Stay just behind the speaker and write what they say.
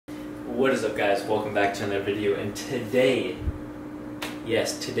What is up, guys? Welcome back to another video, and today,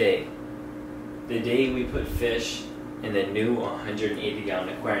 yes today, the day we put fish in the new 180-gallon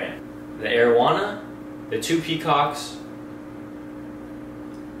aquarium. The arowana, the two peacocks,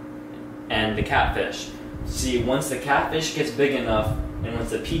 and the catfish. See, once the catfish gets big enough and once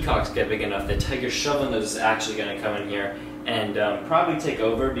the peacocks get big enough, the tiger shovelnose is actually going to come in here and probably take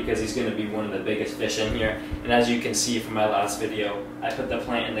over, because he's going to be one of the biggest fish in here. And as you can see from my last video, I put the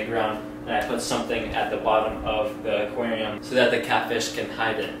plant in the ground and I put something at the bottom of the aquarium so that the catfish can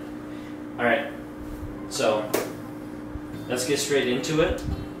hide it. Alright, so let's get straight into it.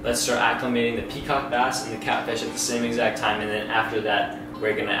 Let's start acclimating the peacock bass and the catfish at the same exact time, and then after that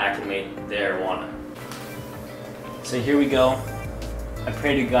we're going to acclimate the arowana. So here we go. I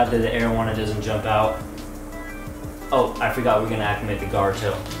pray to God that the arowana doesn't jump out. Oh, I forgot we're going to acclimate the gar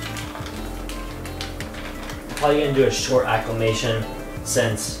too. I'm probably going to do a short acclimation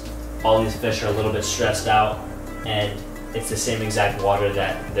since all these fish are a little bit stressed out and it's the same exact water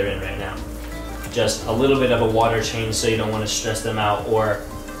that they're in right now. Just a little bit of a water change so you don't want to stress them out or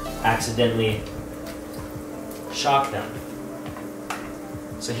accidentally shock them.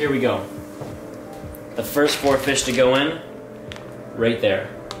 So here we go. The first 4 fish to go in, right there.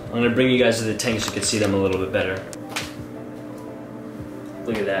 I'm going to bring you guys to the tank so you can see them a little bit better.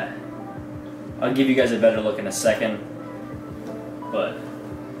 Look at that. I'll give you guys a better look in a second, but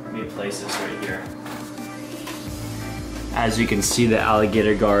let me place this right here. As you can see, the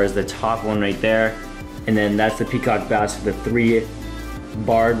alligator gar is the top one right there, and then that's the peacock bass with the 3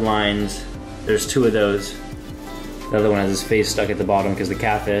 barred lines. There's 2 of those. The other one has his face stuck at the bottom because the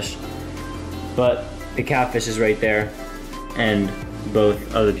catfish. But the catfish is right there, and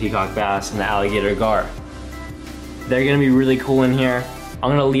both of the peacock bass and the alligator gar. They're gonna be really cool in here. I'm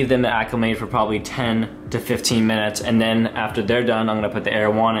gonna leave them to acclimate for probably 10 to 15 minutes, and then after they're done, I'm gonna put the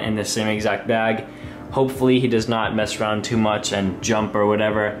arowana in the same exact bag. Hopefully he does not mess around too much and jump or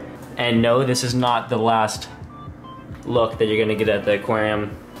whatever. And no, this is not the last look that you're gonna get at the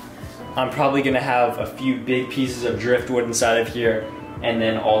aquarium. I'm probably gonna have a few big pieces of driftwood inside of here, and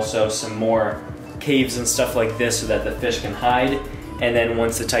then also some more caves and stuff like this so that the fish can hide. And then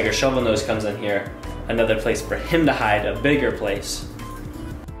once the tiger shovelnose comes in here, another place for him to hide, a bigger place.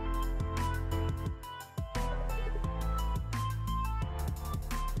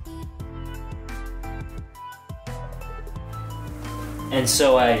 And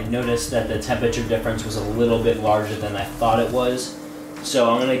so I noticed that the temperature difference was a little bit larger than I thought it was. So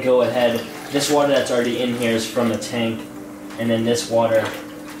I'm gonna go ahead, this water that's already in here is from the tank, and then this water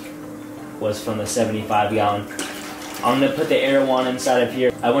was from the 75-gallon. I'm gonna put the arowana inside of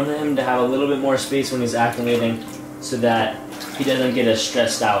here. I want him to have a little bit more space when he's acclimating so that he doesn't get as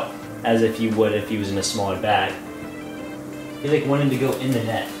stressed out as if he would if he was in a smaller bag. He like wanted to go in the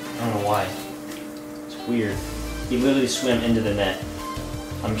net. I don't know why. It's weird. He literally swam into the net.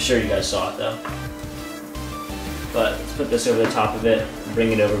 I'm sure you guys saw it though. But let's put this over the top of it and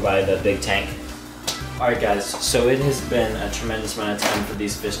bring it over by the big tank. Alright guys, so it has been a tremendous amount of time for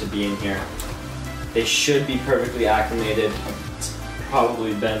these fish to be in here. They should be perfectly acclimated. It's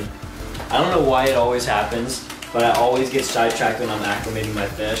probably been, I don't know why it always happens, but I always get sidetracked when I'm acclimating my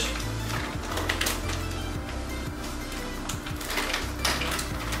fish.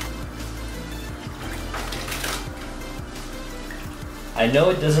 I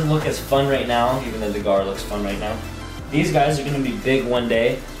know it doesn't look as fun right now, even though the gar looks fun right now. These guys are going to be big one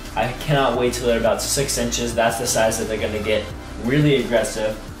day. I cannot wait till they're about 6 inches. That's the size that they're going to get really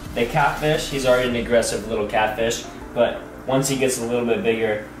aggressive. The catfish, he's already an aggressive little catfish, but once he gets a little bit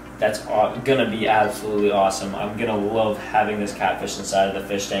bigger, that's going to be absolutely awesome. I'm going to love having this catfish inside of the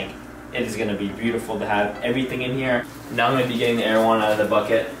fish tank. It is going to be beautiful to have everything in here. Now I'm going to be getting the arowana out of the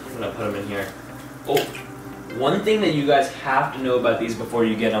bucket. I'm going to put him in here. Oh. One thing that you guys have to know about these before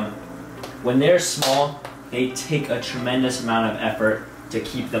you get them, when they're small, they take a tremendous amount of effort to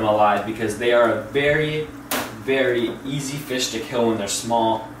keep them alive because they are a very, very easy fish to kill when they're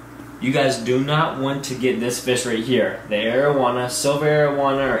small. You guys do not want to get this fish right here, the arowana, silver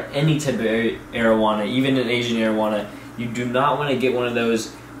arowana, or any type of arowana, even an Asian arowana. You do not want to get one of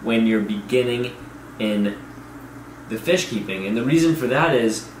those when you're beginning in the fish keeping, and the reason for that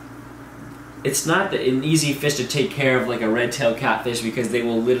is it's not an easy fish to take care of like a red-tailed catfish because they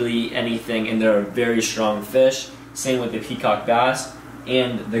will literally eat anything and they're a very strong fish. Same with the peacock bass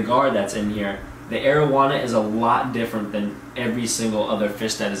and the gar that's in here. The arowana is a lot different than every single other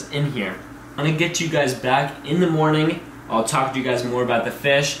fish that is in here. I'm going to get you guys back in the morning. I'll talk to you guys more about the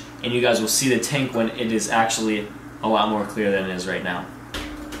fish, and you guys will see the tank when it is actually a lot more clear than it is right now.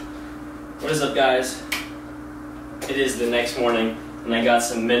 What is up, guys? It is the next morning, and I got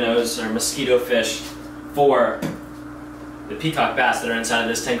some minnows or mosquito fish for the peacock bass that are inside of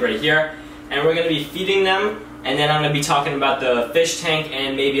this tank right here. And we're going to be feeding them, and then I'm going to be talking about the fish tank,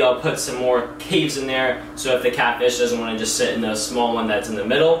 and maybe I'll put some more caves in there, so if the catfish doesn't want to just sit in the small one that's in the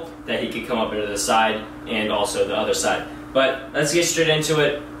middle, that he could come up into the side and also the other side. But let's get straight into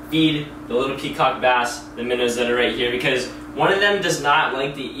it. Feed the little peacock bass, the minnows that are right here, because one of them does not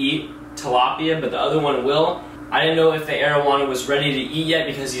like to eat tilapia, but the other one will. I didn't know if the arowana was ready to eat yet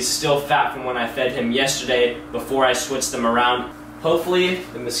because he's still fat from when I fed him yesterday before I switched them around. Hopefully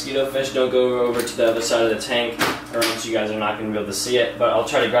the mosquito fish don't go over to the other side of the tank, or else you guys are not going to be able to see it, but I'll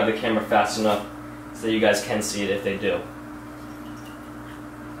try to grab the camera fast enough so that you guys can see it if they do.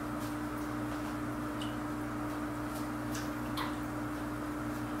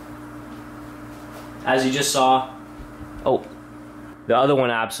 As you just saw, oh, the other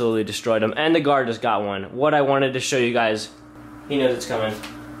one absolutely destroyed him, and the guard just got one. What I wanted to show you guys, he knows it's coming.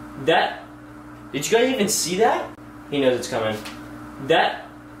 That, did you guys even see that? He knows it's coming. That,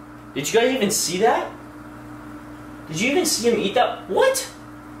 did you guys even see that? Did you even see him eat that? What?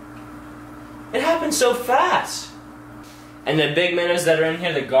 It happened so fast. And the big minnows that are in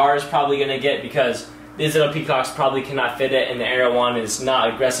here, the gar is probably gonna get, because these little peacocks probably cannot fit it, and the arowana is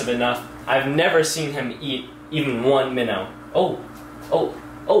not aggressive enough. I've never seen him eat even one minnow. Oh, oh,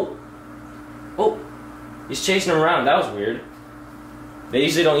 oh, oh. He's chasing him around. That was weird. They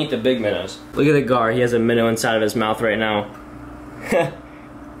usually don't eat the big minnows. Look at the gar. He has a minnow inside of his mouth right now.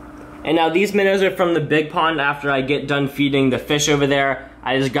 And now these minnows are from the big pond. After I get done feeding the fish over there,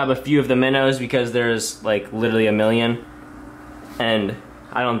 I just grab a few of the minnows because there's like literally a million. And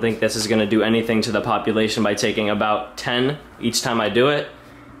I don't think this is gonna do anything to the population by taking about 10 each time I do it,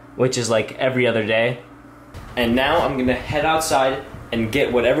 which is like every other day. And now I'm gonna head outside and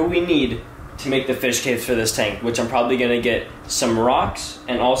get whatever we need to make the fish caves for this tank, which I'm probably gonna get some rocks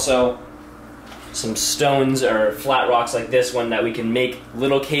and also some stones or flat rocks like this one that we can make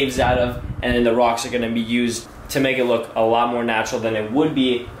little caves out of, and then the rocks are gonna be used to make it look a lot more natural than it would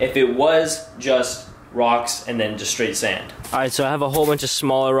be if it was just rocks and then just straight sand. All right, so I have a whole bunch of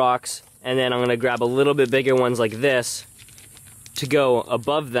smaller rocks, and then I'm gonna grab a little bit bigger ones like this to go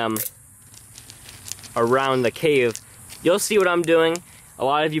above them around the cave. You'll see what I'm doing. A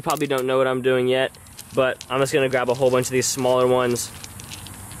lot of you probably don't know what I'm doing yet, but I'm just gonna grab a whole bunch of these smaller ones,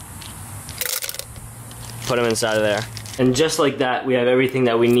 put them inside of there. And just like that, we have everything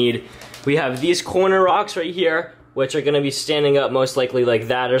that we need. We have these corner rocks right here, which are gonna be standing up most likely like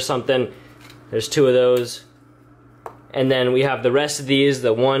that or something. There's 2 of those. And then we have the rest of these,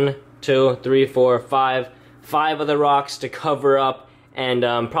 the 1, 2, 3, 4, 5 of the rocks to cover up and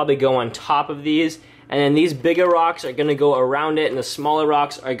probably go on top of these. And then these bigger rocks are gonna go around it, and the smaller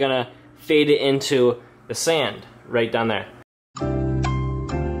rocks are gonna fade it into the sand right down there.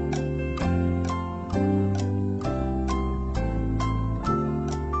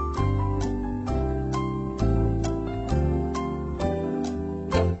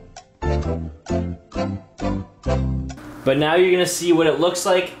 But now you're gonna see what it looks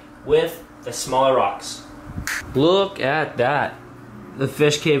like with the smaller rocks. Look at that. The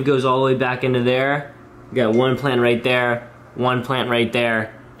fish cave goes all the way back into there. You got one plant right there, one plant right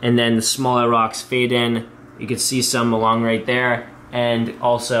there, and then the smaller rocks fade in. You can see some along right there, and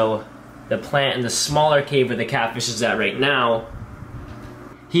also the plant in the smaller cave where the catfish is at right now.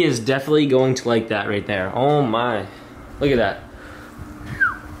 He is definitely going to like that right there. Oh my, look at that.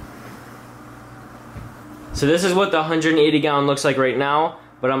 So this is what the 180 gallon looks like right now,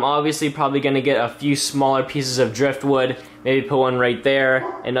 but I'm obviously probably gonna get a few smaller pieces of driftwood, maybe put one right there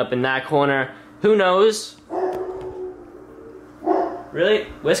and up in that corner. Who knows? Really?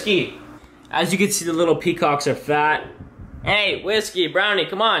 Whiskey. As you can see, the little peacocks are fat. Hey, Whiskey, Brownie,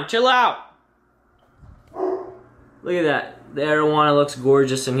 come on, chill out. Look at that. The arowana looks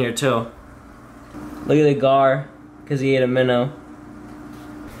gorgeous in here too. Look at the gar, because he ate a minnow.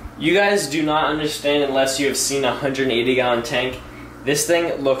 You guys do not understand unless you have seen a 180 gallon tank. This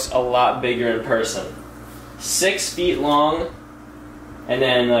thing looks a lot bigger in person. 6 feet long, and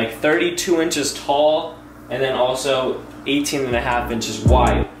then like 32 inches tall, and then also 18.5 inches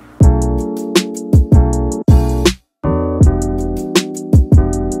wide.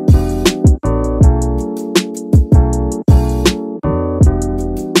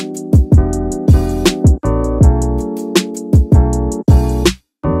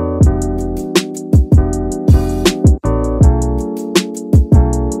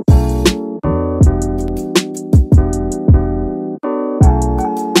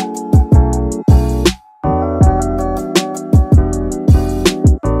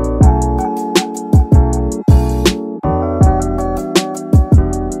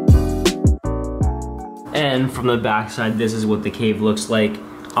 again, from the back side, this is what the cave looks like.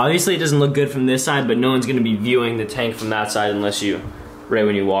 Obviously, it doesn't look good from this side, but no one's gonna be viewing the tank from that side unless you, right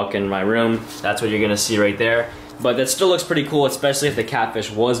when you walk in my room, that's what you're gonna see right there. But that still looks pretty cool, especially if the catfish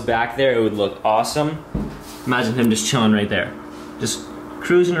was back there, it would look awesome. Imagine him just chilling right there. Just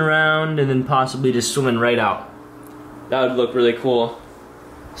cruising around and then possibly just swimming right out. That would look really cool.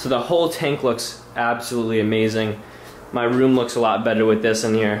 So the whole tank looks absolutely amazing. My room looks a lot better with this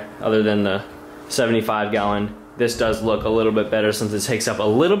in here, other than the 75 gallon. This does look a little bit better since it takes up a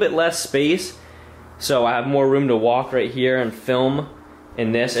little bit less space. So I have more room to walk right here and film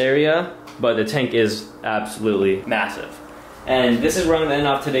in this area, but the tank is absolutely massive. And this is where I'm gonna end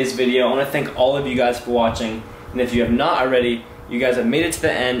off today's video. I wanna thank all of you guys for watching. And if you have not already, you guys have made it to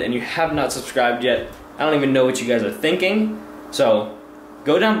the end and you have not subscribed yet, I don't even know what you guys are thinking. So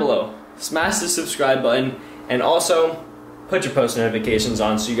go down below, smash the subscribe button, and also put your post notifications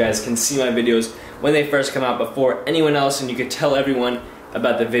on so you guys can see my videos when they first come out before anyone else, and you can tell everyone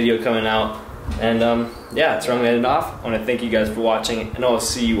about the video coming out. And yeah, that's where I'm gonna end off. I wanna thank you guys for watching, and I'll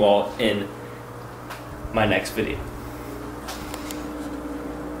see you all in my next video.